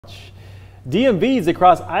DMVs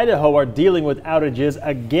across Idaho are dealing with outages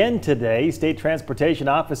again today. State transportation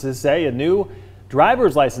offices say a new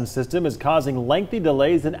driver's license system is causing lengthy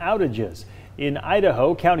delays and outages. In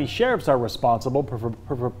Idaho, county sheriffs are responsible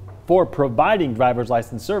for providing driver's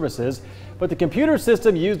license services, but the computer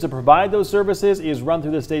system used to provide those services is run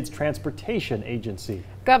through the state's transportation agency.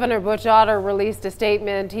 Governor Butch Otter released a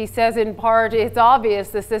statement. He says in part it's obvious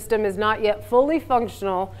the system is not yet fully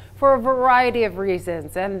functional for a variety of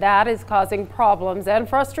reasons, and that is causing problems and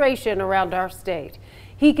frustration around our state.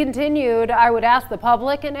 He continued, I would ask the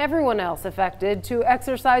public and everyone else affected to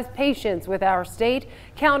exercise patience with our state,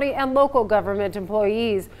 county, and local government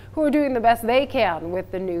employees who are doing the best they can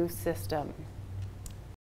with the new system.